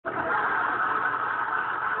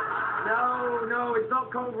No, no, it's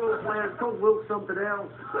not called Wolf Lair. It's called Wolf something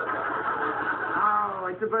else. Oh,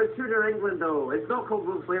 it's about Tudor England, though. It's not called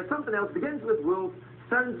Wolf Lair. Something else. Begins with Wolf.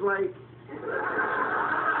 Sounds like...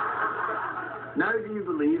 Now do you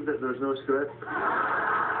believe that there's no script?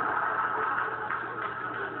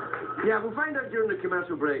 Yeah, we'll find out during the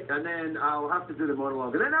commercial break, and then I'll have to do the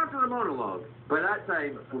monologue. And then after the monologue, by that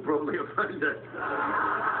time, we'll probably have found it.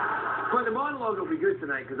 But the monologue will be good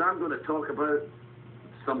tonight, because I'm going to talk about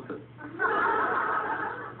something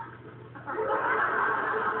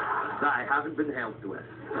that I haven't been helped with.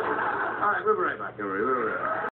 All right, we'll be right back, everybody. We'll be right back.